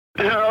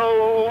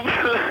Help!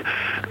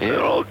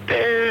 They're all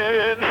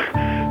dead.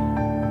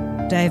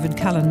 David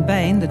Cullen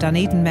Bain, the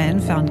Dunedin man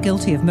found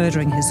guilty of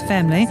murdering his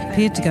family,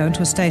 appeared to go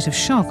into a state of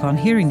shock on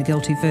hearing the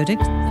guilty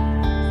verdict.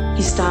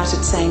 He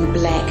started saying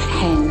black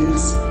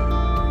hands,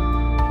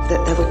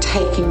 that they were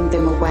taking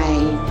them away.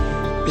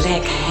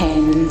 Black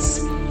hands.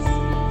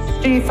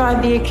 Do you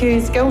find the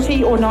accused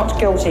guilty or not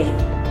guilty?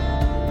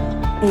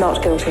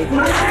 Not guilty.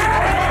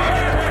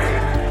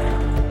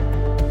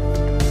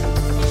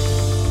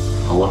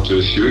 I want to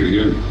assure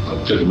you,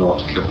 I did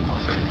not kill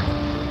my family.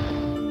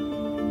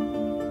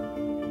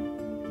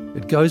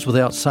 It goes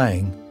without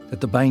saying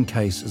that the Bain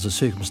case is a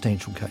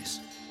circumstantial case.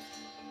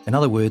 In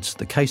other words,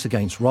 the case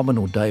against Robin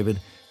or David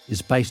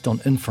is based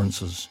on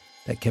inferences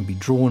that can be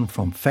drawn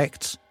from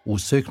facts or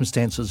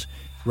circumstances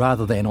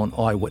rather than on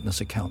eyewitness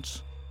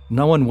accounts.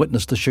 No one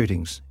witnessed the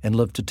shootings and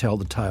lived to tell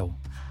the tale,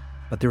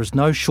 but there is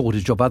no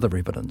shortage of other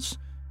evidence,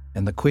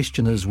 and the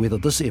question is whether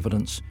this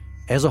evidence,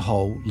 as a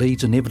whole,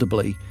 leads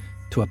inevitably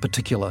to a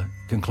particular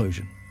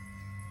conclusion.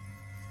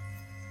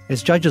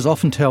 As judges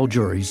often tell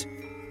juries,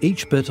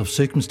 each bit of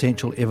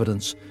circumstantial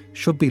evidence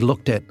should be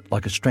looked at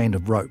like a strand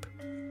of rope,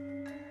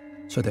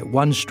 so that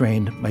one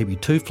strand may be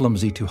too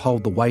flimsy to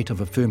hold the weight of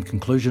a firm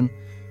conclusion,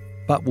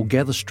 but will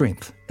gather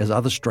strength as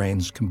other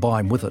strands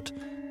combine with it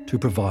to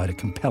provide a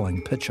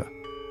compelling picture.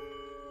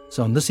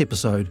 So in this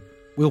episode,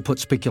 we'll put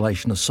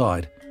speculation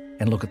aside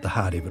and look at the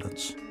hard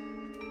evidence.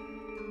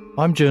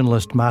 I'm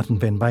journalist Martin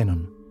van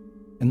Beynen,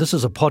 and this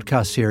is a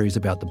podcast series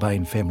about the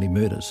Bain family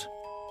murders.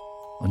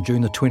 On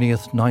June the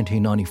 20th,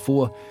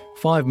 1994,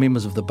 5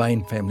 members of the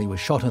Bain family were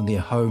shot in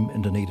their home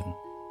in Dunedin.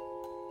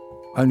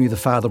 Only the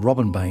father,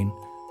 Robin Bain,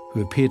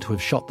 who appeared to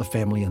have shot the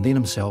family and then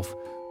himself,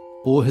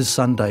 or his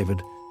son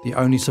David, the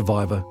only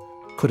survivor,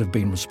 could have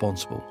been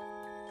responsible.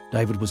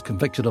 David was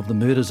convicted of the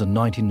murders in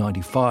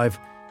 1995,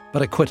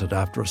 but acquitted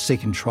after a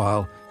second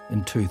trial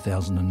in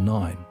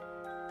 2009.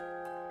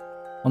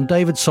 On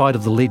David's side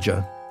of the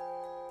ledger,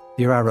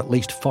 there are at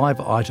least 5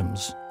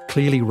 items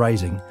clearly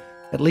raising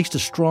at least a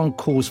strong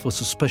cause for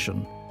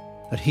suspicion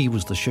that he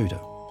was the shooter.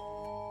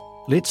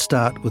 Let's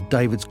start with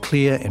David's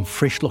clear and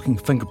fresh-looking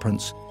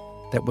fingerprints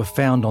that were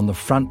found on the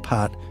front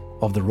part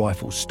of the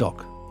rifle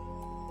stock.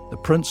 The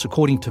prints,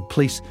 according to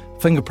police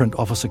fingerprint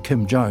officer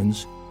Kim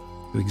Jones,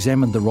 who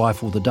examined the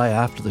rifle the day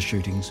after the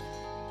shootings,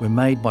 were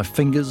made by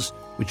fingers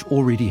which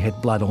already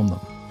had blood on them.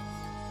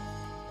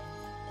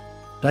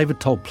 David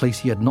told police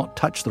he had not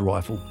touched the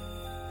rifle,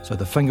 so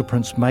the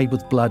fingerprints made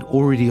with blood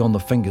already on the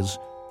fingers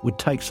would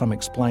take some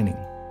explaining.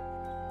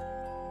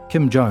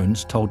 Kim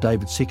Jones told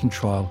David's second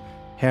trial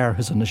how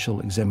his initial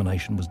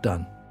examination was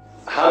done.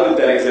 How did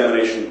that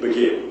examination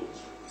begin?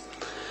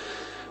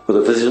 With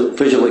a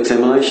visual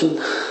examination.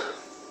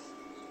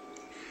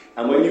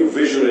 And when you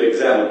visually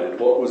examined it,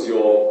 what was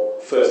your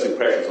first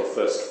impressions or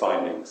first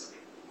findings?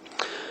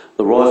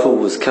 The rifle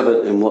was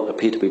covered in what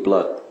appeared to be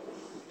blood.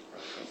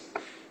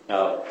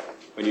 Now,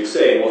 when you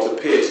say what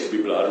appears to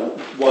be blood,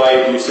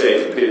 why do you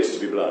say it appears to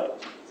be blood?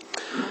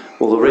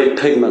 Well, the red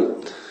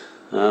pigment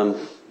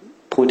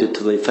pointed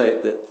to the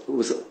fact that it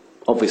was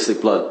obviously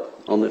blood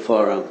on the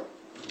firearm.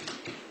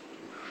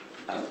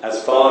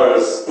 As far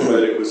as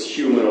whether it was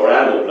human or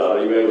animal blood,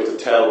 are you able to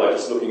tell by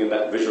just looking at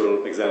that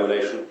visual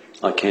examination?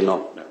 I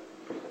cannot. No.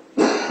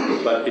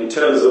 But in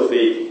terms of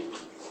the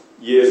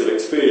years of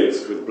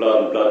experience with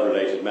blood and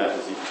blood-related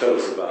matters you've told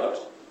us about,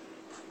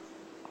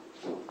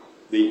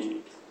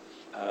 the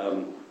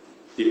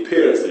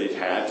appearance that it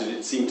had, did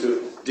it seem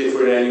to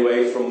differ in any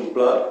way from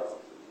blood?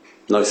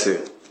 No,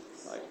 sir.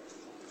 Right.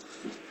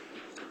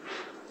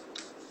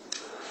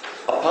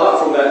 Apart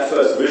from that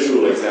first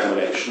visual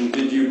examination,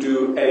 did you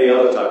do any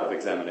other type of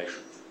examination?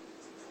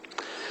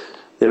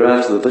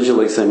 Thereafter the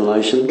visual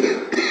examination,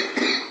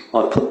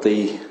 I put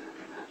the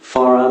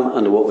firearm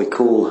under what we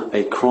call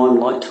a crime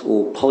light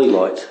or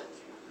polylight,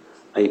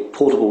 a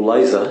portable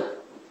laser.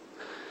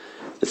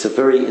 It's a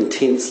very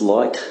intense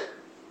light,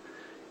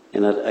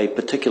 and at a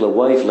particular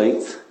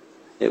wavelength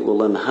it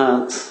will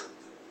enhance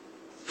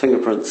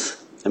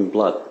fingerprints and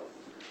blood.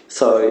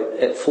 So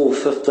at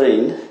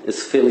 415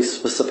 it's fairly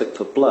specific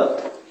for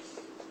blood.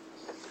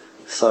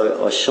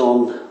 So I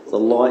shone the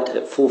light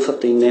at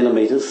 415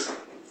 nanometers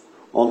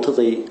onto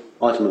the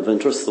item of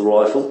interest, the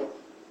rifle,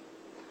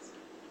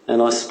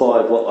 and I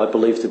spied what I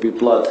believe to be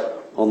blood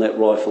on that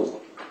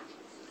rifle.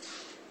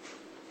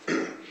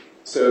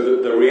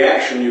 So the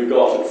reaction you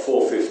got at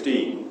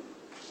 415,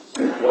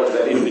 what did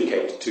that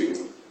indicate to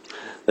you?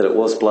 That it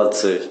was blood,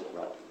 sir.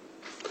 Right.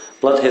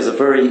 Blood has a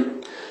very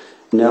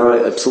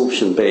narrow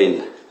absorption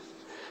band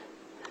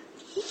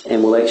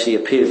and will actually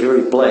appear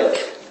very black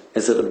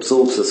as it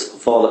absorbs this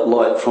violet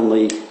light from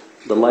the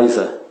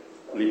laser.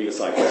 Leaving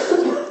aside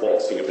questions of what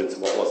was fingerprints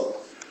and what wasn't,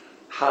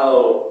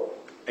 how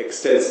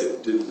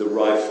extensive did the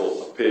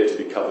rifle appear to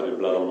be covered in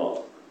blood or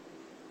not?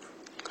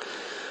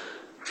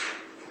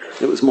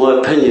 It was my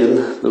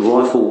opinion the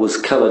rifle was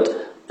covered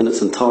in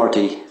its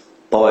entirety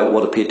by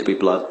what appeared to be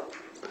blood.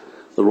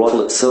 The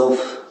rifle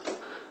itself,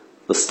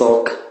 the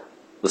stock,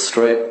 the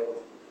strap,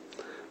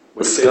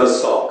 when you say the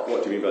stock,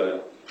 what do you mean by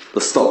that?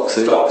 The stock,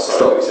 sir.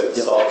 Stock, you said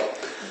stock.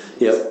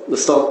 Yep, the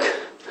stock,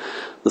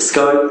 the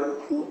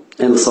scope,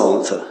 and the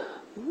silencer.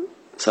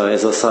 So,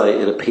 as I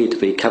say, it appeared to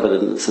be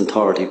covered in its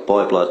entirety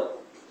by blood.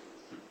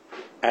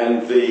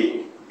 And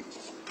the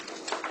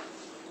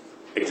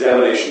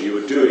examination you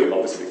were doing,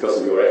 obviously because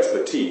of your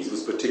expertise,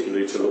 was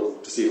particularly to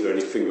look to see if there are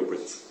any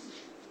fingerprints.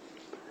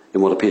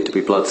 In what appeared to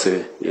be blood,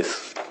 sir,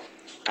 yes.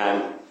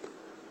 And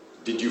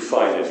did you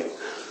find any?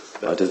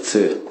 I did,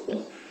 sir.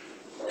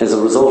 As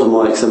a result of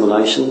my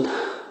examination,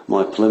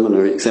 my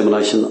preliminary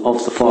examination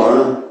of the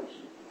firearm,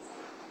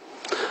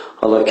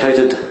 I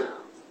located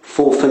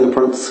 4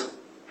 fingerprints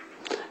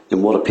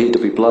in what appeared to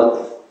be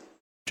blood.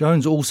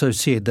 Jones also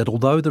said that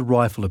although the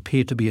rifle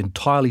appeared to be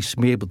entirely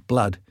smeared with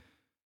blood,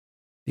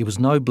 there was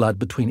no blood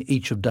between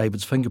each of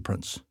David's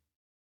fingerprints.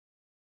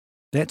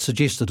 That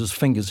suggested his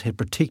fingers had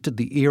protected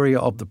the area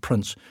of the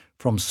prints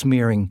from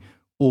smearing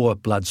or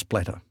blood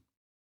splatter.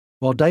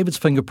 While David's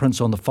fingerprints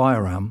on the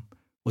firearm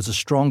was a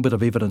strong bit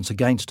of evidence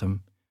against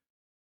him,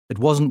 it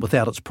wasn't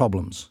without its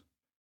problems.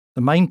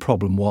 The main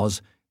problem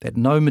was that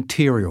no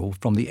material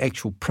from the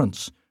actual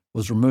prints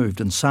was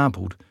removed and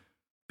sampled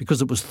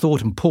because it was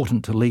thought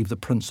important to leave the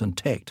prints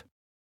intact.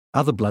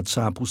 Other blood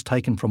samples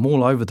taken from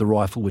all over the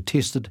rifle were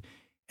tested,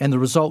 and the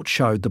results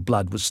showed the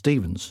blood was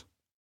Stephen's.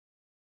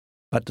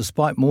 But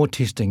despite more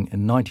testing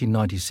in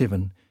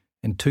 1997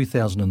 and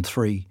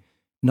 2003,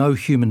 no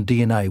human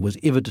DNA was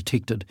ever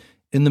detected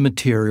in the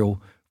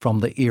material from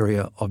the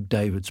area of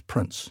David's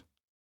prints.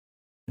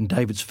 In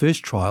David's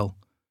first trial,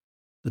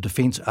 the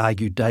defence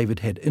argued David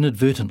had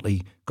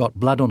inadvertently got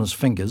blood on his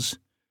fingers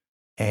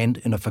and,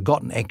 in a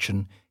forgotten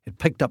action, had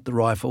picked up the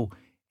rifle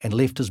and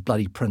left his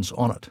bloody prints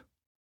on it.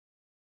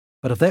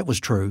 But if that was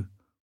true,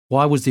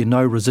 why was there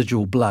no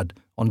residual blood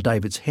on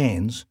David's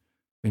hands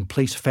when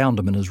police found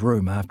him in his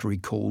room after he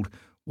called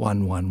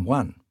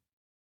 111?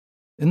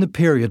 In the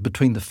period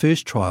between the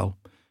first trial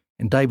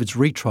and David's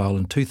retrial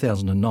in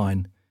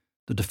 2009,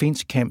 the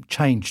defence camp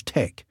changed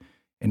tack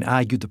and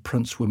argued the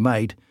prints were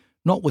made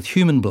not with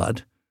human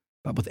blood,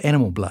 but with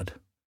animal blood.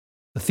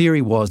 The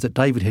theory was that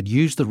David had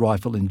used the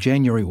rifle in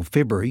January or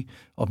February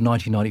of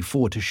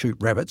 1994 to shoot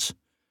rabbits,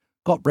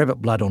 got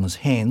rabbit blood on his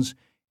hands,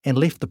 and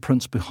left the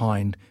prints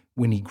behind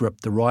when he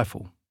gripped the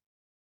rifle.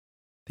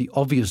 The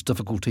obvious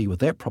difficulty with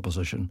that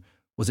proposition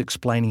was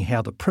explaining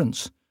how the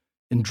prints,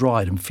 in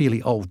dried and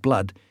fairly old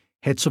blood,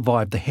 had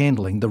survived the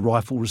handling the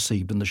rifle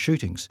received in the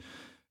shootings,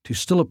 to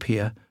still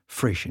appear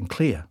fresh and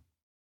clear.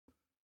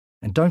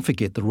 And don't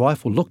forget, the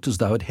rifle looked as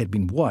though it had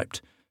been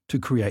wiped to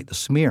create the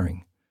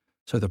smearing,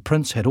 so the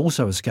prints had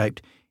also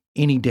escaped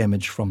any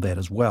damage from that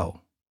as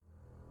well.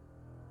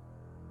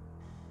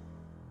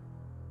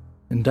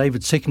 In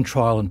David's second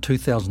trial in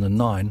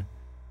 2009,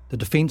 the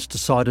defence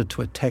decided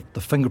to attack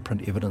the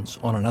fingerprint evidence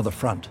on another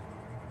front.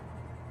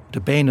 It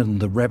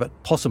abandoned the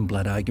rabbit-possum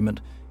blood argument,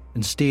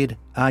 instead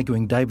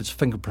arguing David's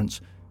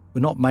fingerprints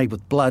were not made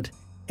with blood,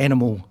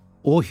 animal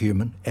or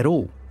human at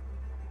all.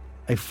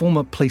 A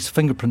former police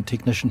fingerprint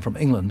technician from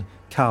England,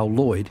 Carl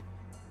Lloyd,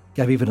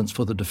 gave evidence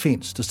for the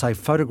defence to say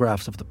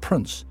photographs of the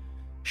prints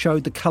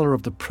showed the colour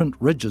of the print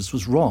ridges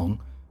was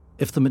wrong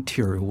if the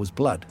material was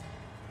blood.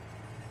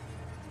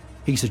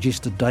 He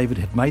suggested David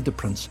had made the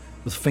prints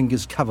with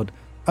fingers covered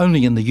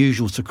only in the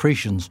usual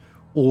secretions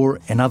or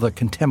another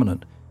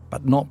contaminant,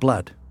 but not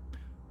blood.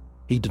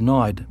 He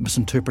denied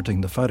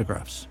misinterpreting the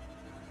photographs.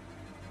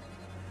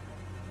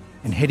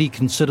 And had he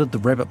considered the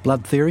rabbit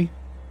blood theory?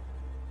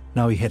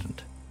 No, he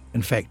hadn't.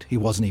 In fact, he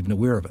wasn't even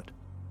aware of it.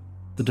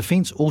 The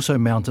defence also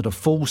mounted a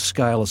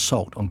full-scale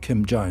assault on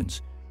Kim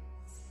Jones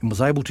and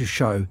was able to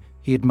show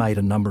he had made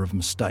a number of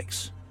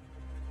mistakes.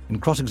 In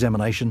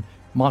cross-examination,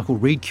 Michael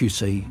Reed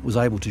QC was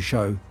able to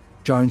show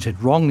Jones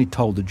had wrongly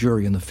told the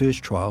jury in the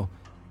first trial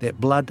that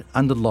blood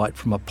under light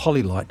from a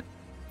polylight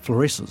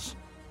fluoresces.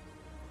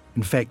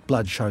 In fact,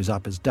 blood shows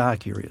up as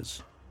dark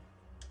areas.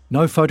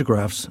 No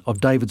photographs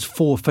of David's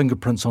 4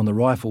 fingerprints on the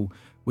rifle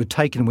were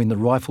taken when the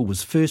rifle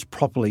was first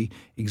properly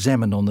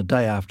examined on the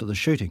day after the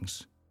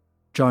shootings.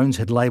 Jones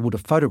had labelled a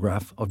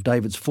photograph of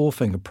David's 4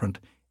 fingerprint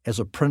as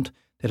a print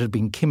that had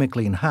been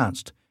chemically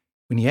enhanced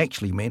when he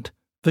actually meant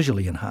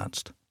visually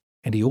enhanced.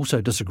 And he also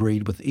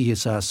disagreed with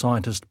ESR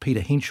scientist Peter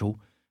Henschel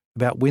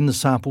about when the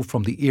sample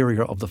from the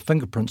area of the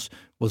fingerprints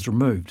was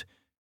removed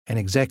and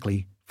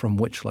exactly from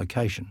which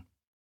location.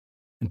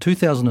 In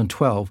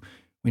 2012,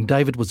 when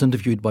David was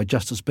interviewed by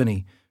Justice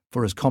Binney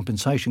for his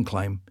compensation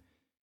claim,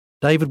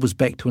 David was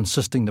back to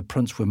insisting the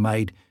prints were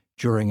made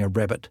during a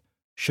rabbit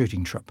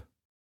shooting trip.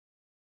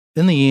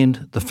 In the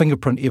end, the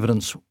fingerprint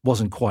evidence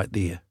wasn't quite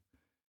there.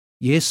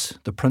 Yes,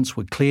 the prints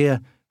were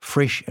clear,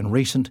 fresh and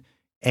recent,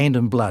 and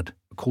in blood,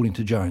 according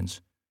to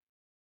Jones.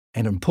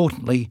 And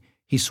importantly,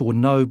 he saw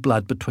no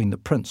blood between the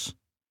prints.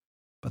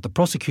 But the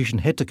prosecution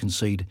had to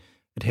concede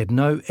it had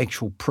no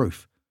actual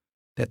proof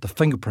that the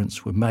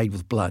fingerprints were made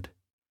with blood,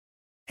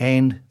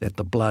 and that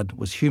the blood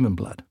was human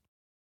blood.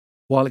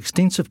 While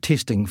extensive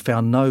testing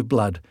found no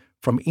blood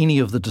from any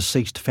of the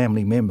deceased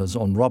family members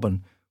on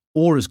Robin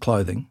or his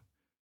clothing,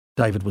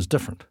 David was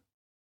different.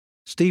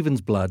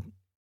 Stephen's blood,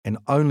 and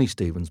only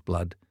Stephen's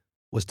blood,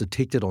 was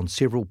detected on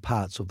several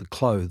parts of the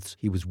clothes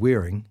he was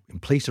wearing,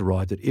 and police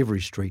arrived at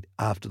Every Street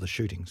after the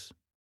shootings.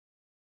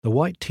 The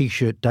white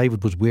T-shirt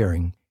David was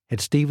wearing had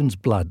Stephen's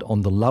blood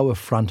on the lower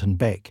front and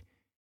back,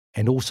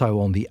 and also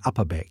on the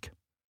upper back.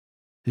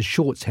 His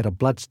shorts had a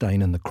blood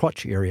stain in the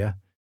crotch area,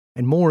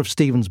 and more of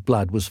Stephen's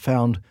blood was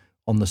found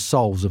on the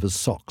soles of his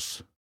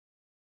socks.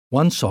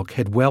 One sock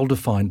had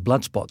well-defined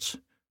blood spots,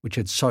 which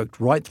had soaked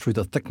right through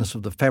the thickness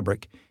of the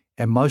fabric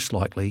and most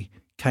likely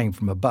came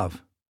from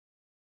above.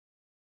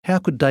 How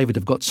could David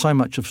have got so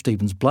much of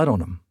Stephen's blood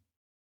on him?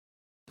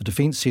 The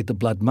defence said the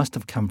blood must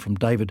have come from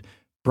David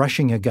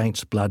brushing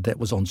against blood that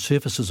was on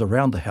surfaces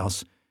around the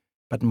house,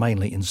 but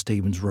mainly in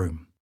Stephen's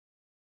room.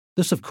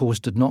 This, of course,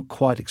 did not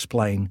quite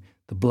explain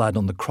the blood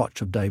on the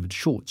crotch of David's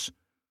shorts,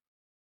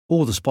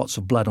 or the spots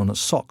of blood on his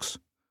socks,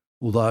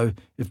 although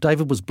if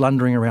David was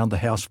blundering around the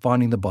house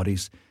finding the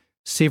bodies,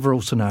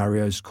 several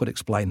scenarios could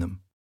explain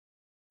them.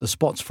 The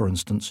spots, for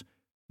instance,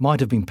 might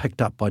have been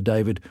picked up by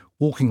David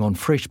walking on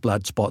fresh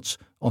blood spots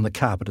on the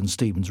carpet in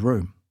Stephen's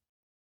room.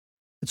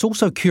 It's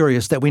also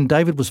curious that when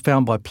David was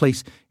found by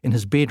police in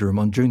his bedroom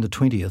on June the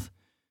 20th,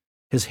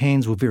 his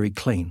hands were very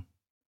clean.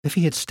 If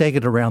he had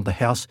staggered around the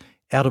house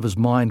out of his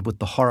mind with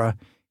the horror,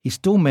 he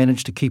still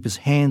managed to keep his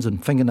hands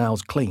and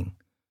fingernails clean.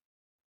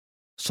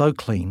 So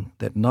clean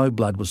that no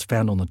blood was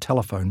found on the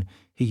telephone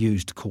he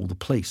used to call the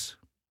police.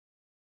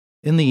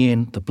 In the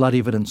end, the blood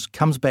evidence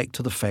comes back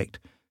to the fact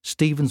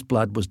Stephen's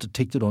blood was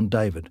detected on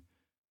David,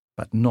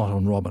 but not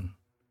on Robin.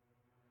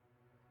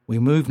 We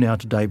move now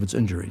to David's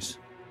injuries.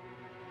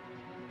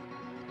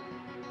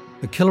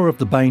 The killer of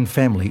the Bain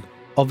family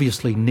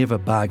obviously never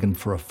bargained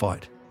for a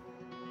fight.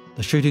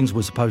 The shootings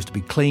were supposed to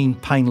be clean,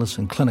 painless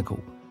and clinical,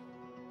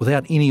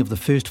 without any of the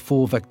first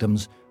 4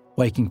 victims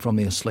waking from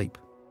their sleep.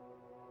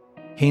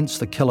 Hence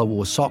the killer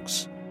wore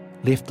socks,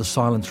 left the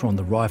silencer on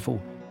the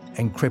rifle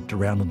and crept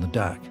around in the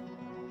dark.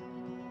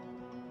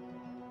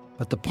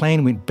 But the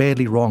plan went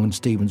badly wrong in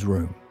Stephen's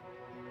room.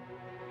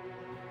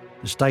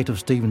 The state of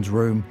Stephen's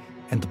room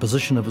and the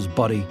position of his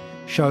body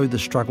showed the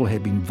struggle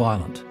had been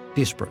violent,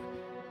 desperate,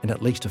 and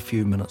at least a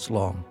few minutes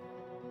long.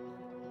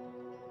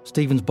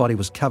 Stephen's body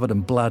was covered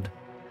in blood,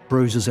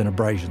 bruises and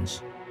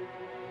abrasions.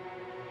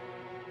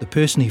 The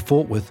person he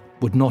fought with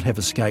would not have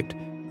escaped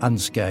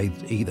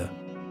unscathed either.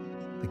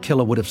 The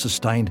killer would have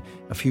sustained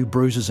a few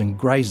bruises and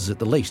grazes at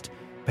the least,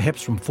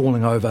 perhaps from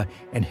falling over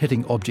and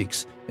hitting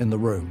objects in the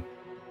room.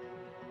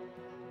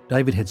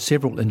 David had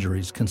several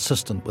injuries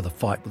consistent with a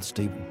fight with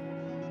Stephen.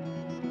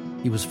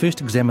 He was first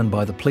examined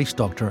by the police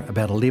doctor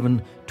about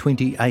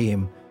 11:20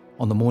 a.m.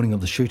 on the morning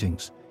of the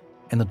shootings,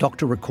 and the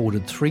doctor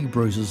recorded 3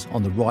 bruises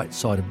on the right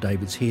side of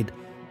David's head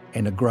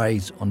and a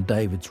graze on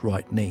David's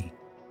right knee.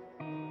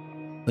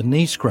 The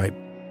knee scrape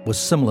was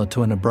similar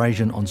to an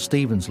abrasion on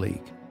Stephen's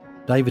leg.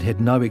 David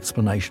had no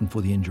explanation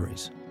for the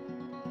injuries.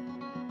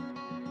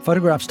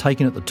 Photographs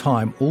taken at the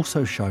time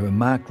also show a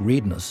marked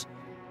redness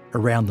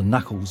around the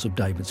knuckles of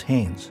David's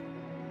hands.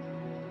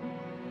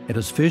 At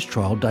his first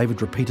trial,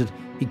 David repeated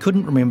he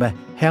couldn't remember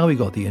how he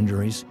got the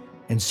injuries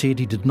and said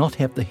he did not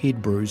have the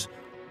head bruise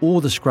or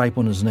the scrape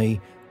on his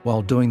knee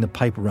while doing the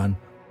paper run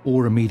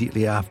or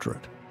immediately after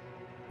it.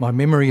 "My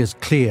memory is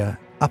clear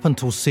up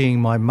until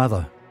seeing my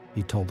mother,"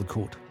 he told the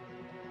court.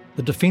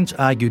 The defence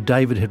argued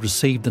David had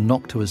received the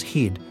knock to his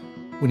head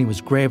when he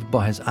was grabbed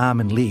by his arm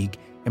and leg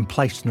and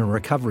placed in a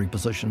recovery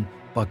position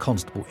by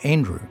Constable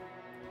Andrew.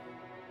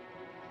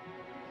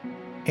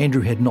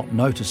 Andrew had not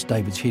noticed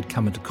David's head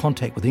come into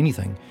contact with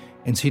anything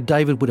and said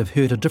David would have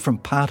hurt a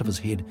different part of his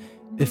head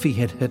if he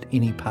had hit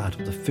any part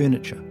of the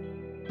furniture.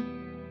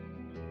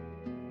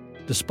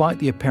 Despite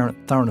the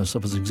apparent thoroughness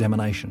of his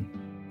examination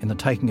and the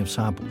taking of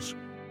samples,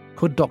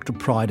 could Dr.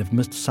 Pride have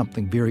missed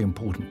something very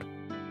important?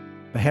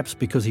 Perhaps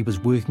because he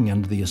was working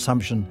under the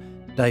assumption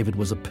David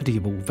was a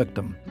pitiable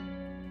victim.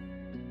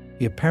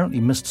 He apparently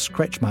missed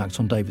scratch marks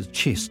on David's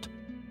chest,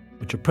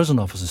 which a prison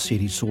officer said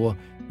he saw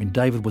when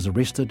David was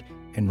arrested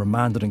and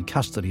remanded in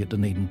custody at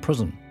Dunedin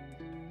prison.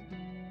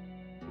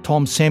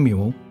 Tom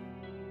Samuel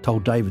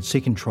told David's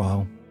second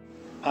trial,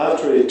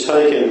 "After he'd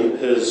taken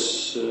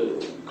his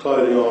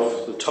clothing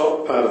off, the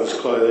top part of his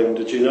clothing,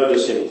 did you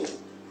notice anything?"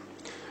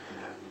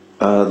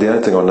 The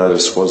only thing I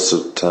noticed was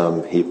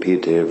that he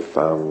appeared to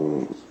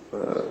have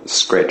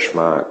scratch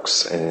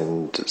marks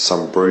and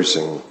some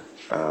bruising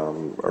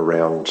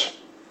around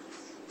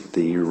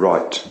the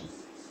right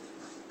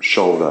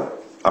shoulder,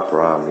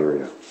 upper arm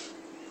area.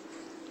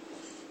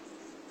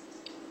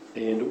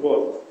 And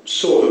what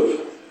sort of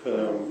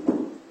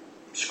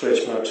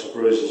scratch marks or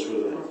bruises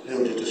were they? How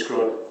would you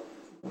describe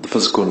it? The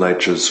physical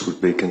natures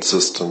would be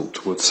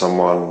consistent with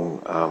someone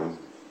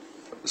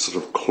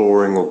sort of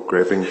clawing or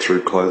grabbing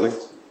through clothing.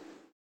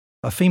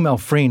 A female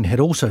friend had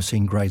also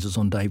seen grazes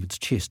on David's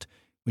chest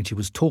when she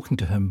was talking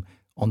to him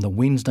on the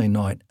Wednesday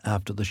night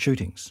after the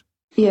shootings.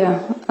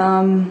 Yeah,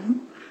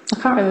 I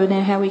can't remember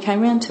now how we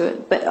came round to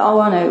it, but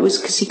I know it was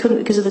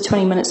because of the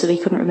 20 minutes that he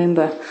couldn't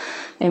remember.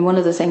 And one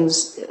of the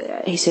things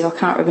he said, "I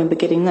can't remember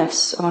getting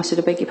this." And I said,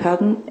 "I beg your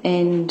pardon."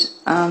 And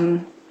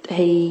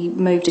he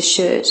moved his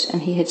shirt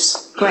and he had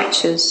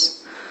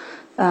scratches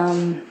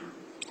trying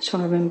to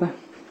remember,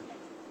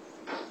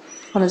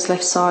 on his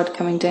left side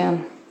coming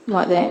down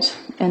like that,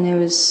 and there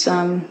was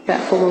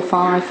about 4 or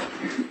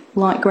 5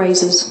 light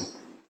grazes.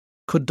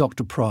 Could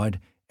Dr. Pride,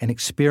 an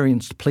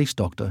experienced police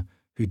doctor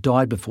who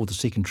died before the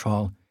second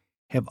trial,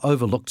 have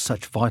overlooked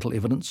such vital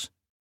evidence?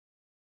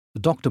 The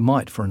doctor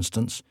might, for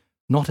instance,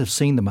 not have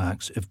seen the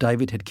marks if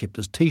David had kept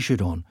his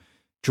T-shirt on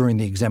during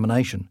the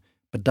examination,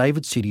 but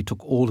David said he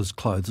took all his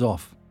clothes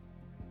off.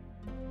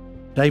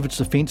 David's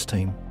defence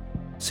team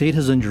said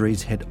his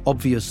injuries had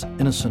obvious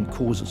innocent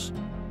causes,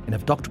 and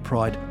if Dr.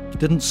 Pride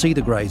didn't see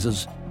the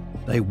grazes,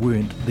 they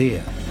weren't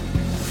there.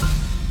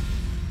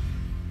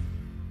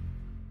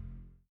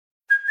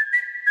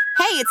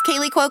 Hey, it's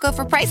Kaylee Cuoco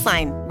for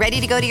Priceline.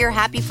 Ready to go to your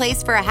happy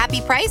place for a happy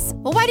price?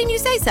 Well, why didn't you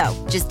say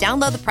so? Just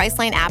download the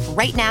Priceline app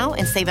right now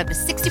and save up to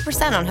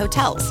 60% on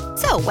hotels.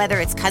 So whether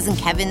it's Cousin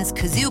Kevin's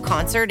Kazoo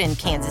Concert in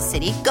Kansas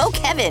City, go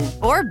Kevin,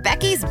 or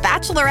Becky's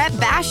Bachelorette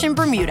Bash in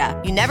Bermuda,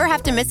 you never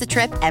have to miss a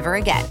trip ever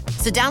again.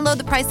 So download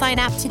the Priceline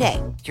app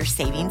today. Your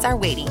savings are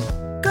waiting.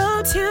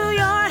 Go to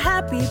your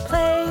happy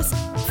place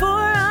for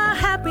a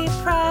happy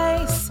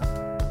price.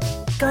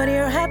 Go to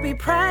your happy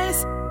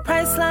price,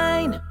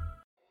 Priceline.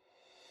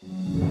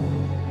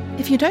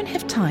 If you don't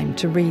have time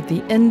to read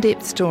the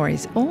in-depth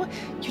stories, or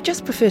you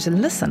just prefer to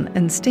listen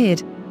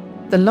instead,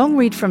 The Long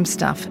Read from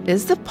Stuff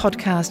is the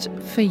podcast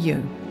for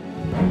you.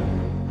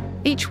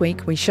 Each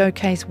week we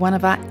showcase one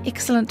of our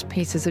excellent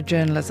pieces of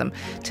journalism,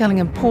 telling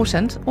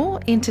important or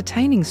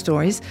entertaining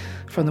stories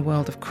from the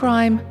world of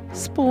crime,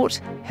 sport,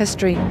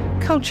 history,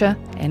 culture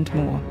and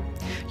more.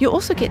 You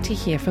also get to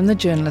hear from the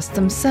journalists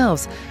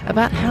themselves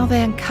about how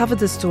they uncovered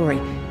the story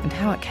and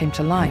how it came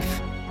to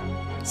life.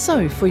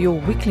 So, for your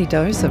weekly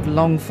dose of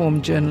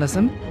long-form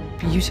journalism,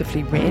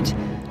 beautifully read,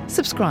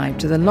 subscribe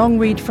to The Long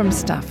Read from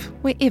Stuff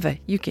wherever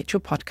you get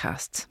your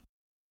podcasts.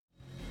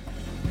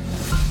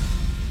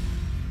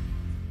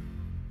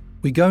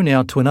 We go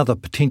now to another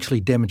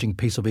potentially damaging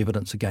piece of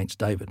evidence against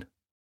David.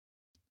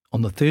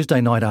 On the Thursday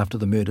night after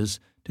the murders,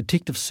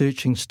 detectives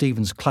searching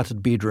Stephen's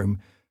cluttered bedroom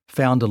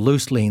found a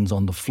loose lens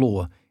on the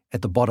floor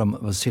at the bottom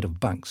of a set of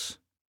bunks.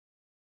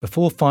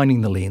 Before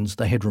finding the lens,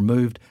 they had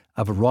removed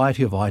a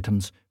variety of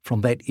items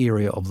from that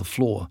area of the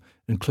floor,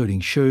 including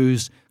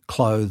shoes,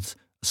 clothes,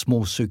 a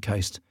small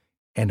suitcase,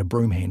 and a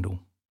broom handle.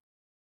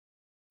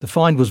 The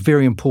find was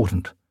very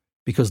important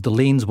because the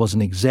lens was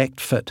an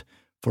exact fit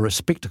for a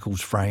spectacles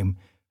frame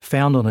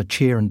found on a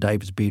chair in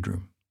David's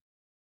bedroom.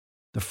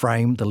 The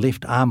frame, the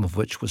left arm of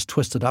which was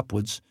twisted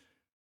upwards,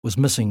 was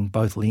missing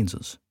both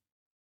lenses.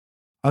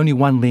 Only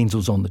one lens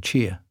was on the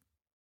chair.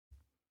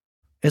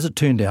 As it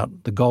turned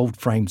out, the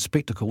gold-framed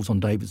spectacles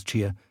on David's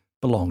chair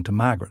belonged to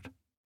Margaret.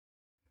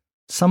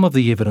 Some of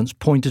the evidence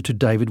pointed to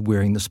David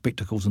wearing the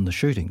spectacles in the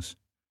shootings.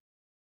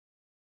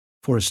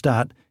 For a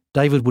start,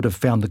 David would have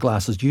found the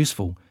glasses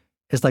useful,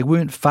 as they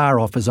weren't far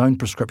off his own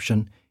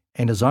prescription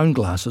and his own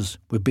glasses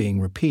were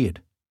being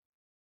repaired.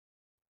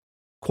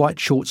 Quite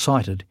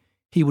short-sighted,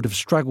 he would have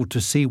struggled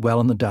to see well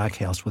in the dark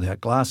house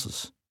without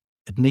glasses.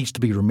 It needs to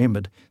be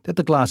remembered that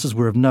the glasses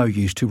were of no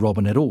use to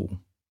Robin at all.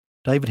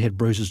 David had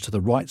bruises to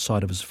the right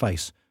side of his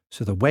face,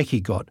 so the whack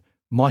he got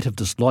might have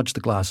dislodged the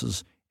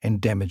glasses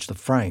and damaged the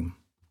frame.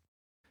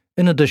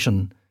 In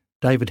addition,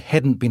 David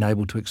hadn't been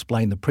able to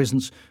explain the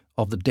presence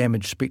of the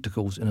damaged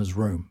spectacles in his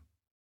room.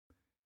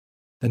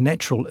 The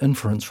natural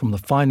inference from the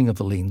finding of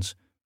the lens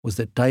was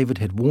that David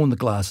had worn the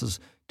glasses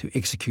to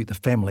execute the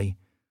family,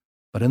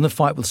 but in the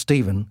fight with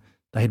Stephen,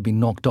 they had been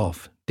knocked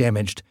off,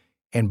 damaged,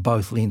 and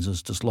both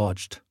lenses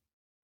dislodged.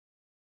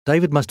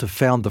 David must have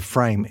found the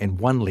frame and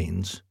one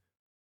lens,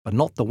 but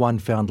not the one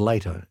found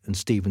later in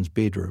Stephen's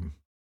bedroom.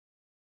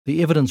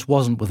 The evidence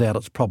wasn't without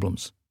its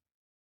problems.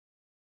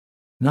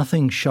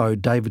 Nothing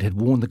showed David had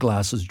worn the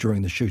glasses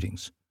during the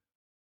shootings.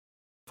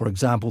 For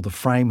example, the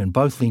frame and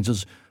both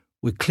lenses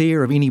were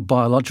clear of any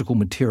biological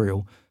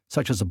material,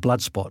 such as a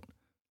blood spot,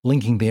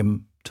 linking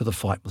them to the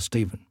fight with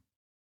Stephen.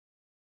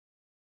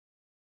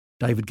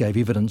 David gave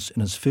evidence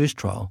in his first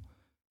trial,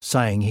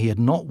 saying he had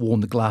not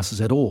worn the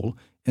glasses at all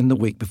in the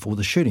week before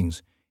the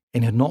shootings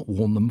and had not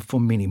worn them for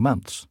many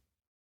months.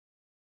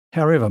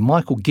 However,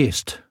 Michael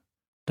Guest,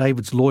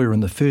 David's lawyer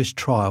in the first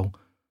trial,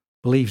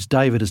 believes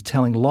David is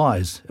telling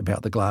lies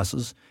about the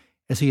glasses,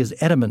 as he is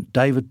adamant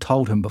David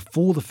told him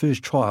before the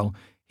first trial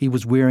he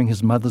was wearing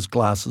his mother's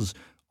glasses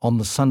on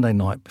the Sunday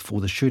night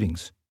before the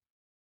shootings.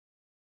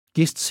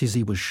 Guest says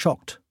he was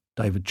shocked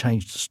David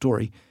changed the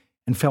story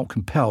and felt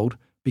compelled,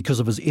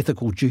 because of his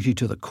ethical duty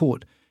to the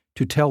court,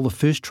 to tell the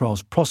first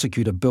trial's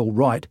prosecutor Bill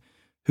Wright,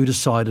 who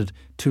decided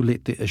to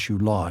let the issue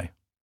lie.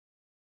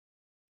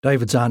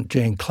 David's aunt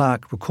Jan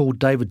Clark recalled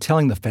David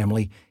telling the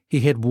family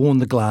he had worn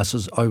the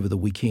glasses over the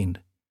weekend.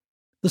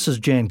 This is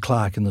Jan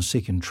Clark in the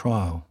second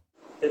trial.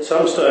 At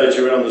some stage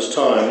around this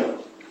time,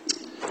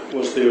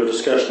 was there a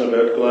discussion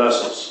about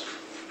glasses?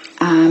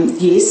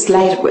 Yes,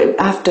 later,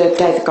 after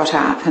David got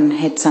up and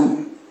had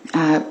some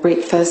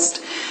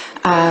breakfast,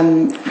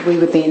 we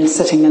were then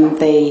sitting in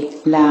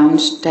the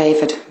lounge,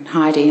 David,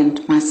 Heidi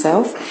and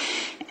myself,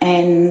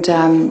 and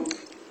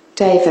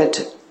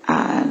David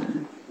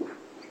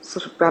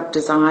sort of rubbed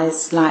his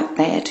eyes like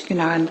that,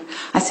 and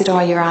I said,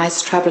 "Oh, your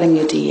eyes troubling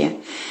you, dear?"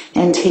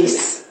 And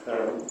he's...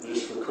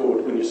 Just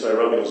record, when you say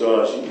rubbing his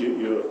eyes,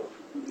 you're...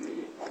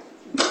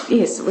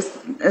 Yes, it was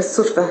a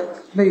sort of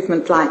a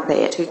movement like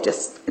that,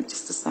 just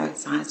as though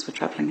his eyes were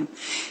troubling him.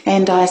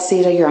 And I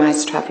said, "Are your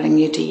eyes troubling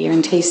you, dear?"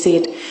 And he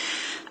said,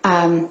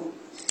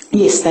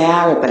 "Yes, they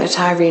are a bit.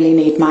 I really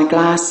need my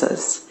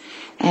glasses."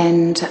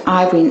 And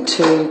I went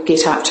to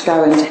get up to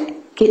go and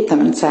get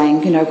them and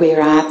saying,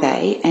 "Where are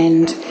they?"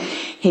 And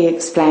he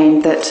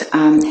explained that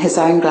his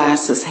own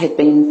glasses had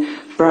been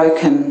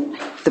broken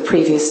the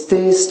previous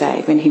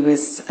Thursday when he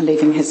was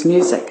leaving his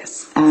music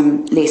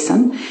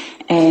lesson.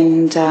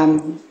 And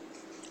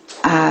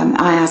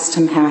I asked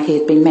him how he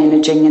had been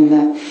managing in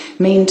the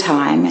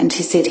meantime, and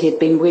he said he had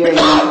been wearing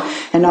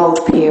an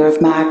old pair of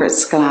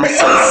Margaret's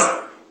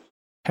glasses.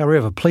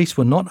 However, police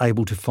were not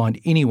able to find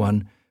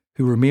anyone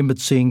who remembered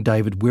seeing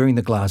David wearing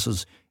the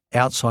glasses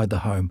outside the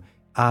home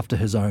after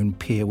his own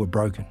pair were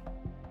broken.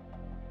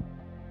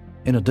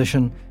 In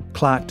addition,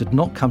 Clark did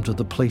not come to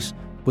the police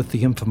with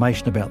the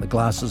information about the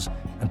glasses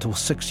until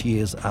 6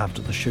 years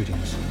after the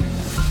shootings.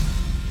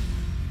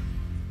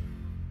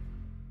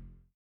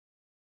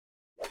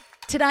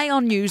 Today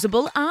on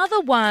Newsable, are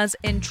the Wires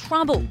in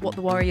trouble? What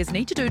the Warriors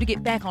need to do to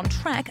get back on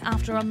track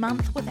after a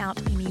month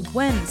without any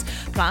wins.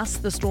 Plus,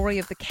 the story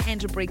of the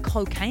Canterbury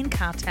cocaine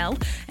cartel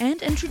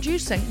and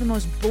introducing the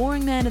most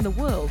boring man in the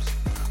world.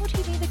 Would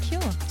he be the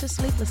cure to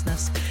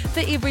sleeplessness?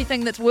 For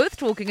everything that's worth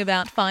talking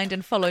about, find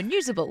and follow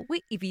Newsable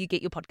wherever you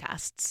get your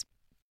podcasts.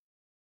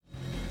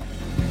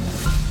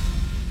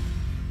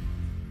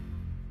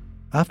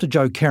 After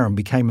Joe Karam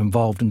became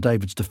involved in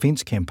David's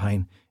defence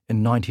campaign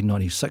in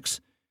 1996,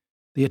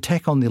 the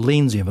attack on the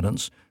lens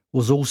evidence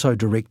was also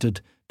directed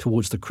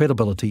towards the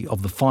credibility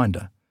of the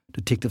finder,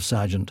 Detective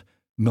Sergeant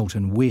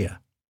Milton Ware.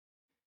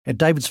 At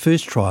David's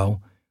first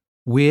trial,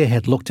 Ware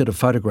had looked at a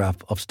photograph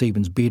of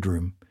Stephen's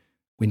bedroom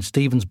when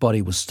Stephen's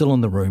body was still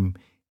in the room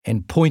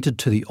and pointed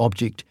to the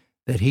object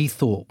that he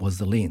thought was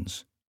the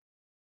lens.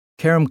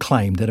 Karam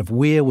claimed that if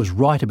Ware was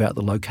right about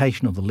the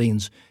location of the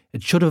lens,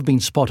 it should have been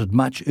spotted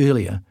much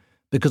earlier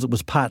because it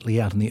was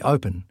partly out in the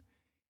open,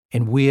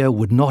 and Ware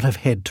would not have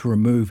had to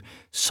remove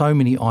so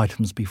many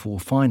items before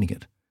finding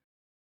it.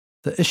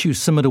 The issue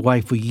simmered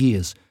away for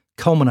years,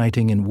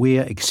 culminating in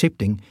Ware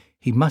accepting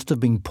he must have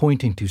been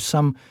pointing to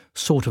some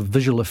sort of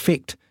visual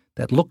effect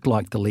that looked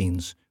like the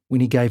lens when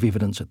he gave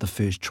evidence at the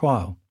first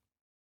trial.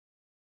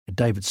 At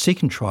David's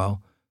second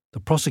trial, the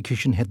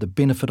prosecution had the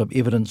benefit of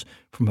evidence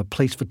from a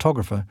police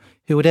photographer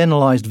who had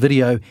analysed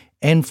video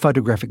and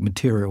photographic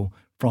material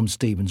from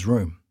Stephen's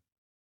room.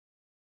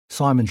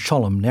 Simon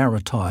Sholem, now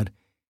retired,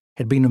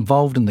 had been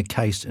involved in the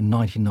case in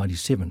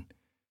 1997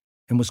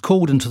 and was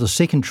called into the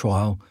second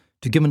trial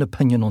to give an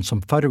opinion on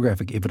some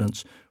photographic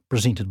evidence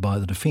presented by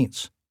the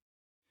defence.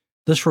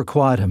 This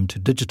required him to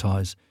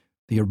digitise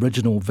the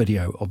original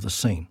video of the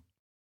scene.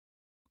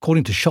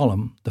 According to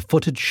Sholem, the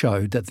footage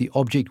showed that the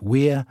object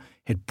Ware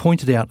had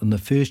pointed out in the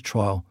first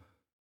trial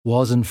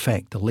was in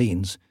fact the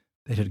lens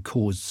that had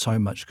caused so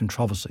much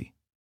controversy.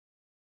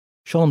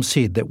 Sholem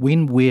said that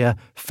when Ware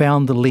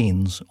found the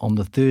lens on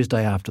the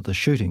Thursday after the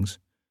shootings,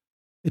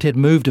 it had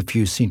moved a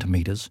few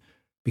centimetres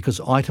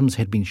because items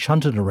had been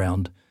shunted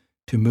around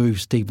to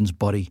move Stephen's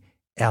body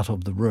out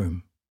of the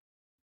room.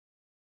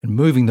 In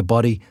moving the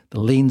body, the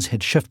lens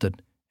had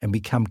shifted and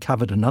become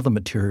covered in other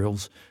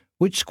materials,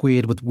 which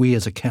squared with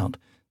Ware's account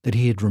that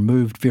he had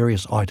removed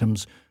various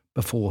items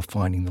before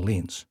finding the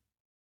lens.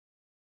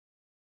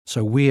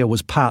 So Ware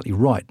was partly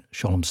right,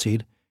 Sholem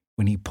said,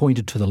 when he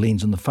pointed to the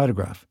lens in the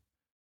photograph.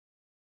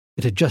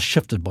 It had just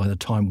shifted by the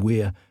time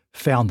Ware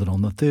found it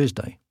on the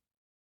Thursday.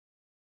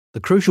 The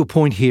crucial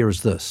point here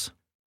is this.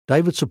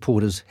 David's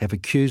supporters have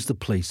accused the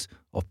police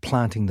of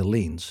planting the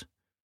lens,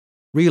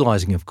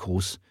 realising, of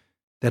course,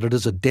 that it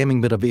is a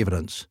damning bit of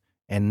evidence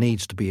and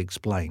needs to be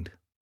explained.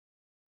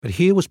 But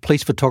here was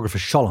police photographer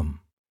Sholem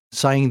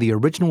saying the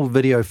original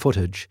video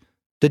footage,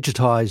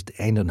 digitised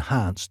and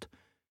enhanced,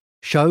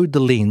 showed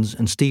the lens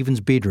in Stephen's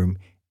bedroom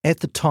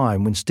at the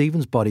time when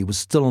Stephen's body was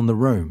still in the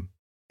room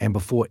and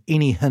before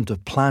any hint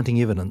of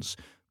planting evidence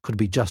could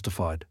be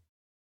justified.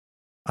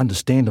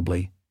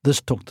 Understandably,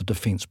 this took the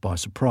defence by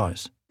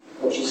surprise.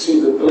 But you see,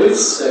 the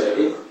police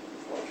say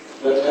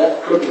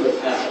that couldn't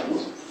have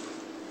happened.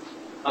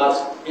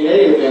 But in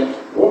any event,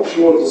 what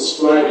you're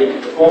describing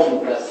at the bottom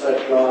of that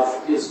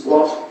photograph is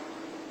what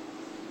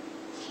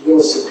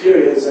your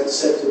superiors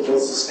accepted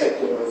was a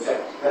speculative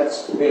effect.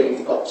 That's where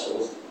you've got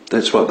to.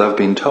 That's what they've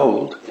been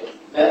told.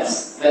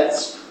 That's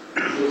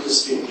the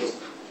dispute.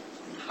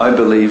 I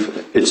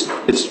believe it's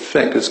in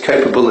fact it's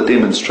capable of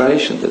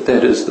demonstration that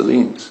is the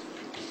lens.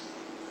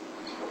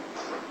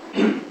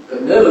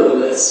 But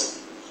nevertheless,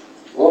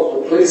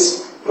 what the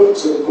police put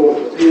to the Court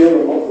of Appeal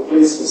and what the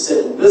police have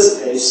said in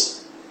this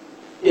case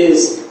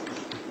is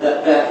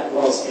that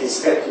was a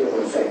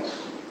speculative effect.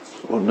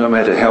 Well, no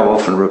matter how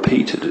often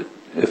repeated,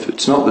 if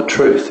it's not the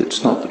truth,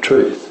 it's not the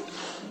truth.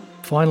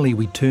 Finally,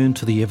 we turn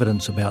to the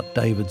evidence about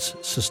David's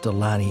sister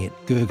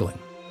Laniette gurgling.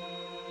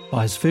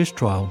 By his first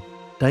trial,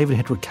 David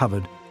had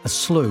recovered a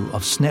slew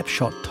of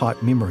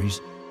snapshot-type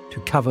memories to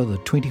cover the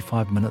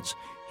 25 minutes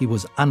he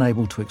was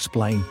unable to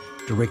explain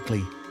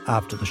directly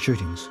after the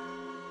shootings.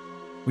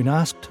 When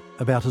asked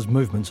about his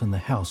movements in the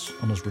house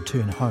on his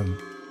return home,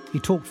 he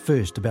talked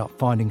first about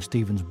finding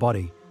Stephen's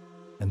body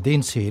and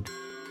then said,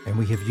 and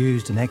we have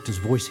used an actor's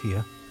voice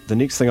here, "The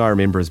next thing I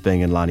remember is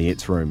being in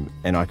Laniette's room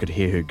and I could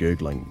hear her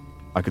gurgling.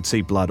 I could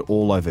see blood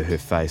all over her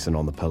face and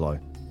on the pillow.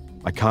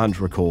 I can't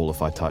recall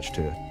if I touched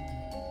her.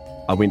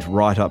 I went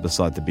right up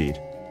beside the bed.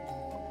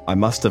 I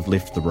must have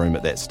left the room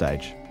at that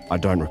stage. I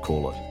don't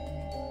recall it."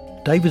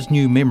 David's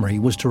new memory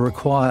was to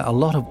require a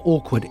lot of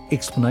awkward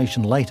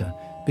explanation later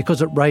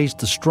because it raised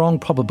the strong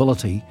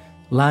probability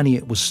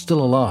Laniette was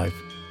still alive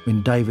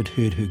when David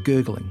heard her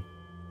gurgling.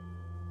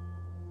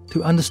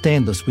 To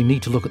understand this, we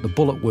need to look at the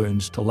bullet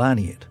wounds to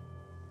Laniette.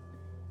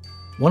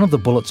 One of the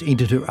bullets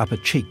entered her upper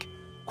cheek,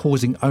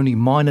 causing only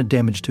minor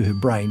damage to her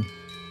brain,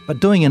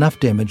 but doing enough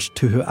damage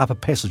to her upper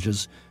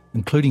passages,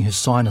 including her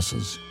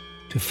sinuses,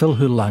 to fill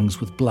her lungs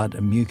with blood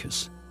and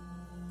mucus.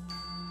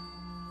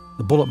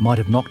 The bullet might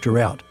have knocked her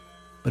out,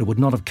 but it would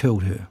not have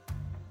killed her.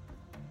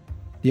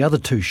 The other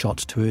two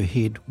shots to her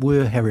head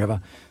were,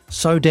 however,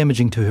 so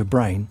damaging to her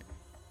brain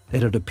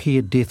that it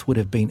appeared death would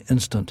have been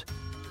instant,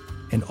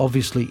 and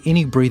obviously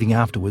any breathing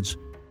afterwards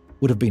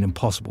would have been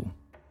impossible.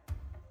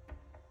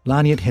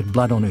 Laniette had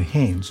blood on her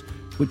hands,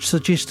 which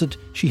suggested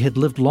she had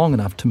lived long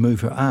enough to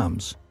move her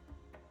arms.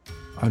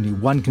 Only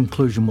one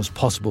conclusion was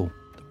possible,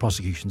 the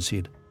prosecution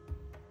said.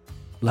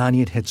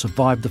 Laniette had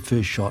survived the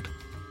first shot,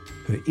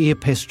 her ear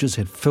passages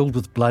had filled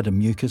with blood and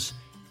mucus,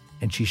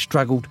 and she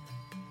struggled,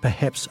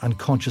 perhaps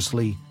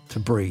unconsciously, to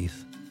breathe.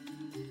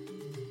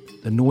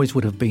 The noise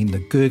would have been the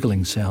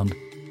gurgling sound,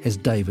 as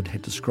David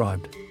had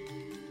described.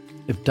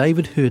 If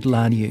David heard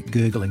Laniette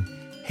gurgling,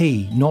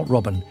 he, not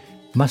Robin,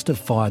 must have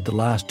fired the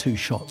last two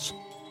shots,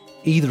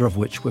 either of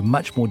which were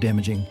much more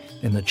damaging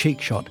than the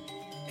cheek shot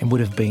and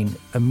would have been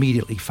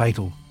immediately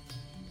fatal.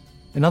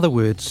 In other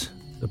words,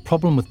 the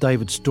problem with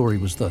David's story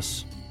was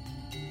this.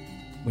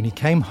 When he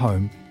came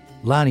home,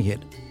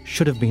 Laniette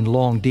should have been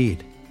long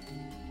dead.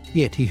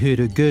 Yet he heard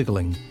her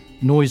gurgling,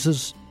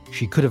 noises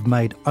she could have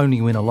made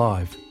only when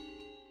alive.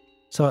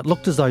 So it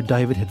looked as though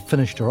David had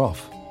finished her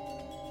off.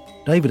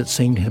 David, it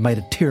seemed, had made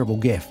a terrible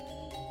gaffe,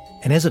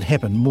 and as it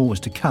happened, more was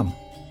to come.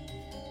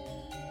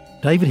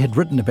 David had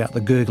written about the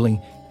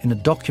gurgling in a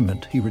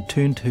document he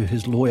returned to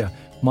his lawyer,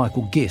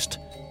 Michael Guest,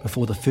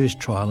 before the first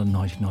trial in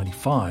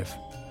 1995.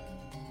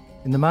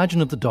 In the margin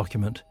of the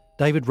document,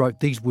 David wrote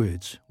these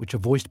words, which are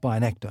voiced by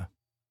an actor.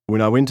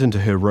 "When I went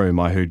into her room,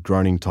 I heard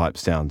groaning-type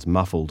sounds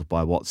muffled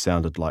by what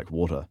sounded like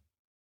water.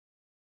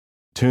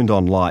 Turned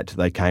on light,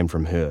 they came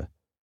from her.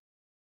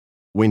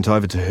 Went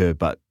over to her,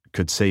 but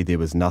could see there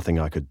was nothing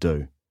I could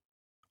do.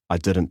 I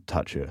didn't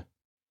touch her."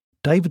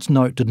 David's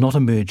note did not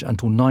emerge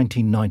until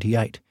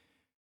 1998,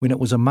 when it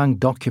was among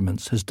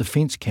documents his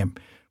defence camp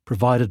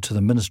provided to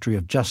the Ministry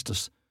of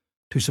Justice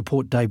to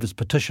support David's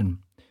petition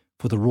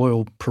for the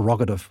royal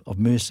prerogative of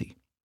mercy.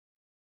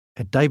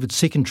 At David's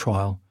second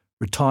trial,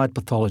 retired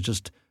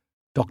pathologist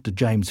Dr.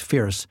 James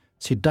Ferris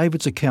said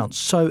David's account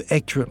so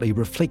accurately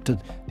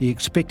reflected the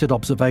expected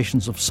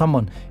observations of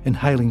someone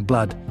inhaling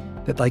blood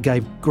that they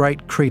gave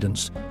great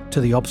credence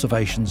to the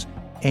observations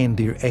and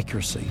their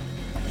accuracy.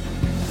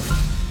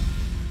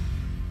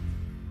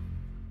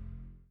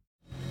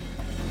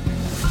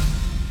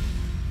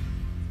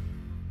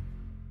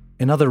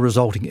 Another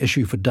resulting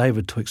issue for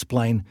David to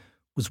explain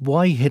was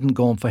why he hadn't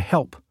gone for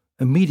help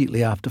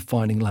immediately after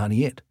finding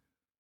Laniette.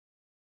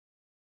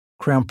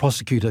 Crown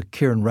Prosecutor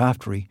Kieran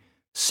Raftery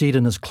said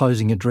in his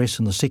closing address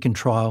in the second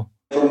trial,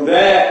 "From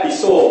there he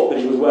saw that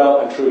he was well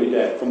and truly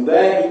dead. From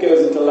there he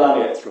goes into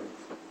Laniette's room.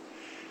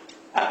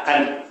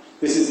 And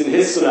this is in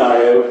his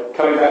scenario,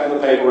 coming back from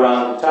the paper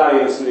round,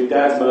 entirely innocently,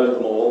 Dad's murdered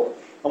them all.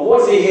 And what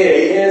does he hear?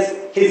 He hears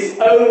his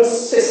own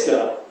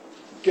sister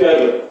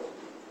gurgling.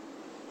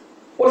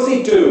 What does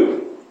he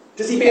do?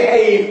 Does he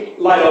behave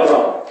like a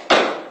brother?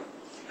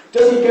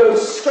 Does he go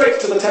straight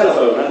to the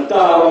telephone and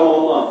dial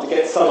 111 to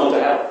get someone to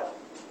help?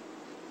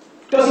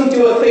 Does he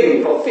do a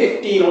thing for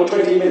 15 or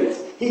 20 minutes?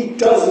 He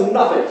does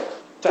nothing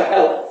to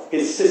help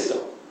his sister,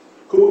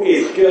 who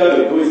is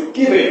gurgling, who is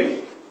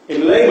giving,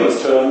 in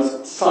layman's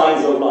terms,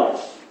 signs of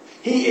life.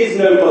 He is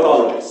no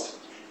pathologist.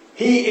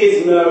 He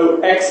is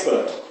no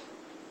expert.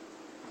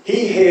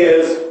 He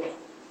hears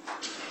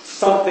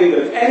something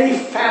that any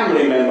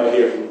family member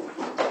hears,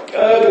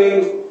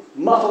 gurgling,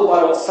 muffled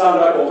by what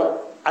sounded like water,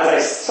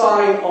 as a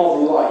sign of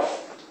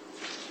life.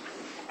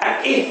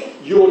 And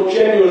if you're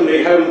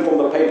genuinely home from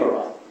the paper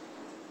run,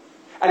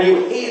 and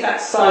you hear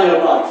that sign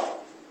of life,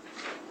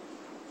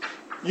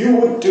 you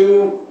would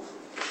do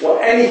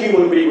what any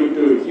human being would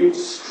do. You'd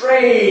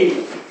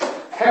strain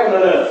heaven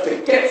and earth to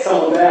get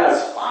someone there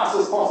as fast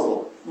as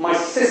possible. My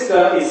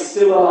sister is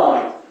still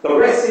alive. The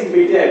rest seem to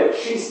be dead, but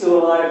she's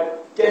still alive.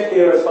 Get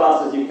here as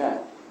fast as you can.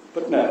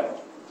 But no.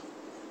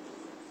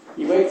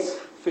 He waits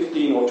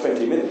 15 or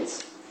 20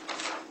 minutes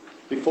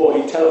before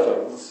he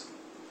telephones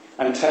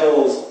and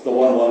tells the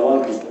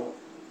 111 people.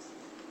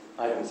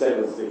 I haven't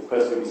said was the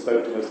person who he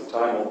spoke to most of the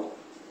time, or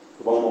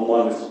the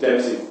 111 Mr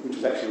Dempsey, which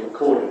was actually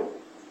recorded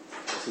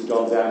at St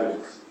John's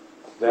Ambulance.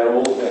 They're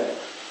all dead.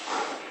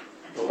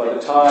 But by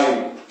the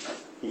time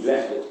he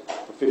left it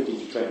for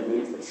 15 to 20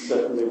 minutes, they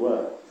certainly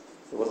were.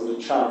 There wasn't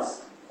a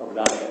chance of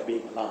Laniet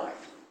being alive.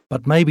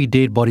 But maybe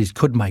dead bodies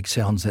could make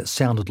sounds that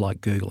sounded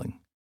like gurgling.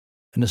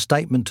 In a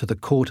statement to the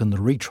court in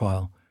the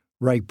retrial,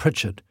 Ray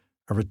Pritchard,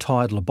 a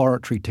retired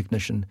laboratory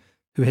technician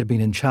who had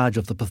been in charge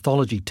of the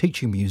pathology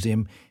teaching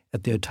museum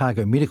at the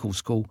Otago Medical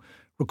School,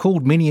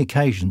 recalled many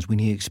occasions when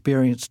he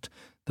experienced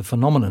the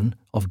phenomenon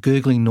of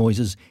gurgling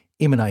noises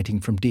emanating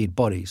from dead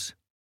bodies.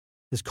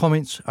 His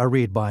comments are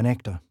read by an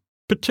actor.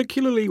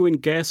 Particularly when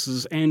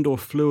gases and or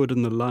fluid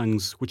in the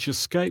lungs, which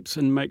escapes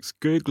and makes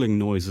gurgling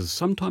noises,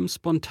 sometimes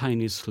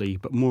spontaneously,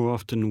 but more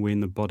often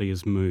when the body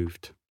is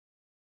moved.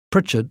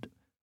 Pritchard,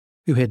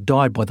 who had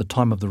died by the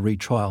time of the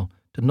retrial,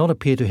 did not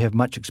appear to have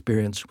much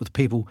experience with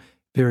people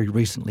very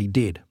recently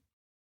dead.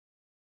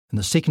 In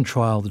the second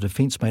trial, the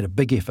defence made a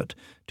big effort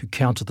to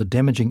counter the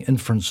damaging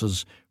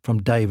inferences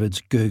from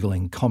David's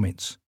gurgling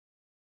comments.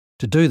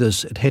 To do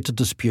this, it had to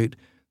dispute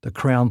the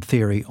Crown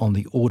theory on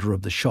the order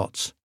of the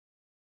shots.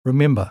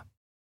 Remember,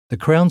 the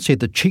Crown said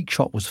the cheek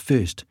shot was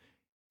first,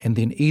 and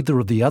then either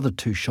of the other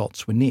two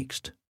shots were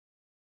next.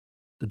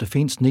 The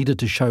defence needed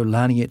to show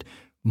Laniet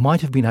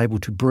might have been able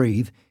to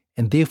breathe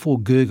and therefore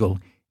gurgle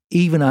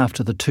even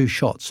after the two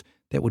shots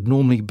that would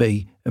normally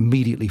be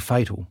immediately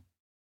fatal.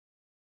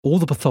 All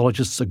the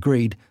pathologists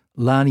agreed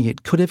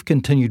Laniet could have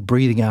continued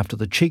breathing after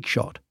the cheek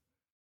shot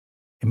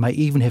and may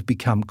even have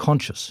become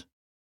conscious.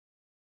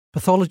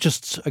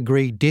 Pathologists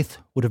agreed death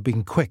would have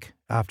been quick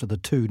after the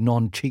two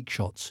non-cheek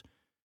shots,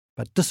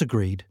 but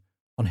disagreed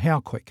on how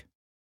quick.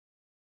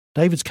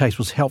 David's case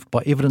was helped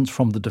by evidence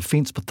from the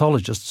defence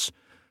pathologists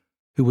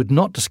who would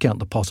not discount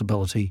the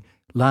possibility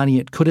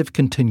Laniet could have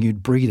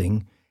continued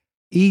breathing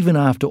even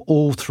after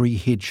all three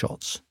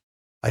headshots.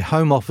 A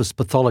Home Office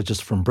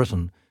pathologist from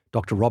Britain,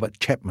 Dr. Robert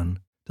Chapman,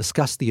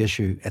 discussed the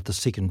issue at the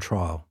second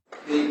trial.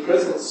 The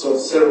presence of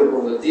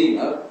cerebral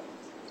edema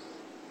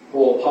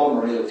or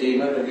pulmonary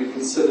edema, have you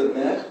considered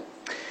that?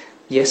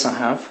 Yes, I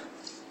have.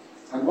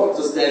 And what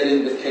does that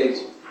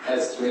indicate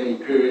as to any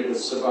period of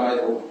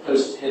survival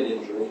post-head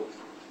injury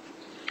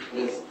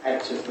with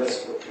active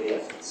respiratory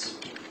efforts?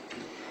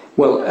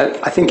 Well,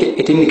 I think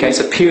it indicates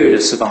a period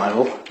of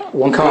survival.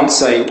 One can't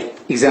say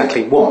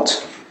exactly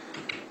what,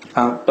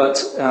 but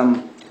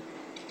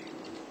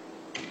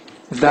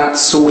that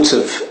sort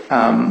of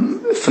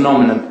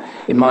phenomenon,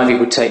 in my view,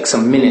 would take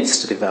some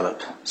minutes to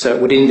develop. So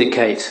it would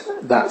indicate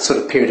that sort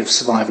of period of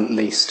survival at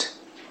least.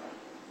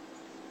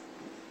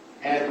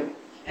 And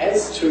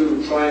as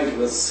to trying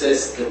to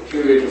assess the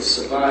period of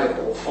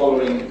survival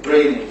following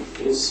brain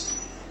injuries,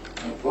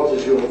 what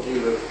is your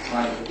view of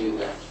trying to do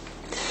that?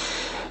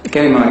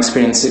 Again, in my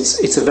experience,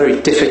 it's a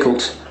very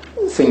difficult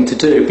thing to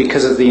do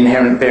because of the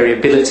inherent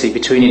variability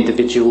between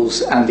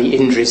individuals and the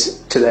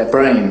injuries to their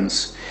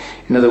brains.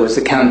 In other words,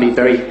 there can be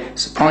very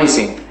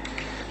surprising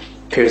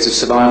periods of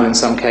survival in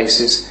some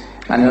cases,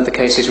 and in other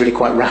cases really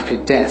quite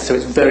rapid death, so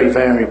it's very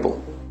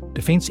variable.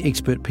 Defence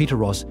expert Peter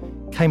Ross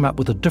came up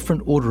with a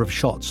different order of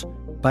shots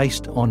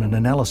based on an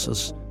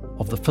analysis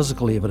of the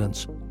physical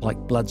evidence like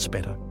blood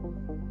spatter.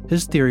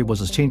 His theory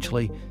was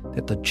essentially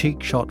that the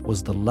cheek shot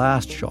was the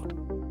last shot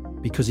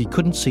because he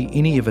couldn't see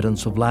any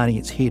evidence of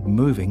Laniet's head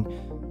moving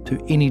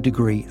to any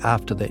degree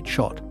after that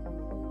shot.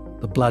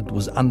 The blood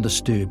was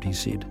undisturbed, he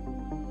said.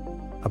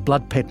 A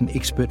blood pattern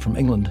expert from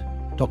England,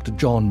 Dr.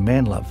 John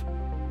Manlove,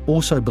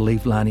 also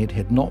believed Laniet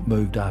had not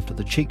moved after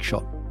the cheek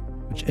shot,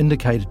 which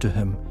indicated to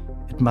him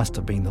it must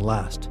have been the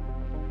last.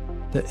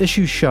 The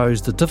issue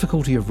shows the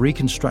difficulty of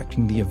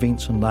reconstructing the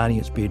events in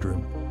Laniet's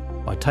bedroom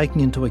by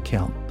taking into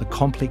account the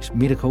complex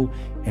medical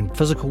and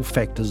physical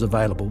factors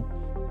available,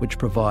 which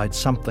provide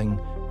something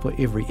for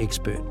every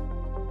expert.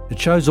 It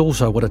shows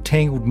also what a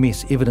tangled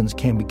mess evidence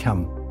can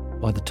become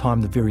by the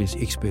time the various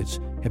experts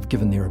have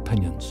given their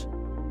opinions.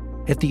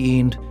 At the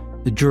end,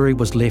 the jury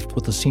was left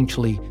with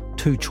essentially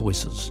two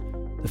choices.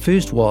 The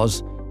first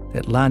was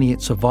that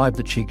Laniet survived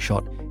the cheek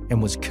shot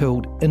and was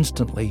killed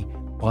instantly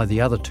by the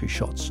other two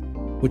shots,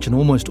 which in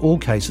almost all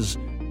cases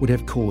would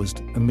have caused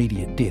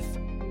immediate death.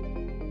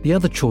 The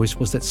other choice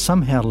was that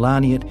somehow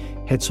Laniet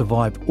had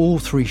survived all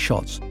three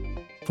shots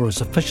for a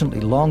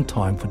sufficiently long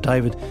time for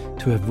David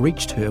to have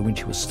reached her when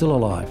she was still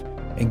alive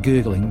and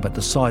gurgling, but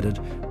decided,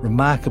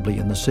 remarkably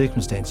in the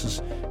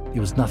circumstances,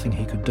 there was nothing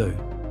he could do.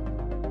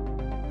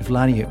 If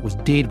Laniet was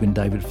dead when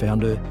David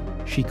found her,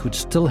 she could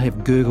still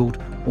have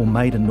gurgled or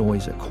made a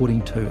noise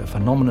according to a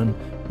phenomenon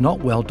not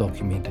well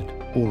documented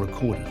or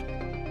recorded.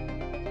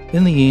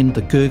 In the end,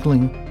 the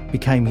gurgling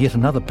became yet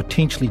another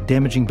potentially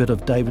damaging bit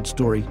of David's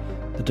story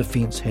the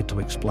defence had to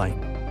explain.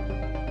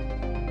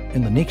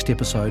 In the next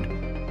episode,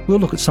 we'll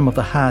look at some of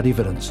the hard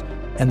evidence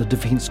and the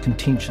defence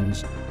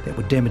contentions that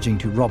were damaging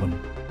to Robin,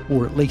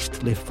 or at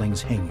least left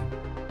things hanging.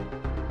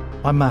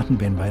 I'm Martin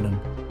Van Benen.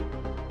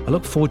 I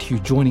look forward to you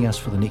joining us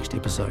for the next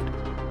episode.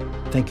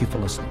 Thank you for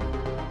listening.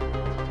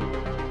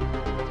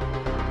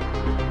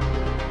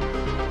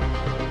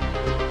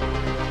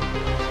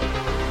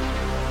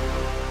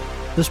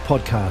 This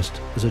podcast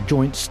is a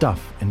joint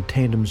Stuff and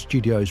Tandem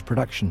Studios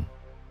production.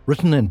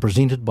 Written and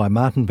presented by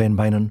Martin Van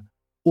Benen,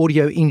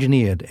 audio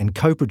engineered and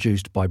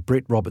co-produced by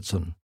Brett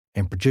Robertson,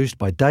 and produced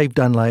by Dave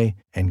Dunlay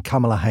and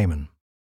Kamala Heyman.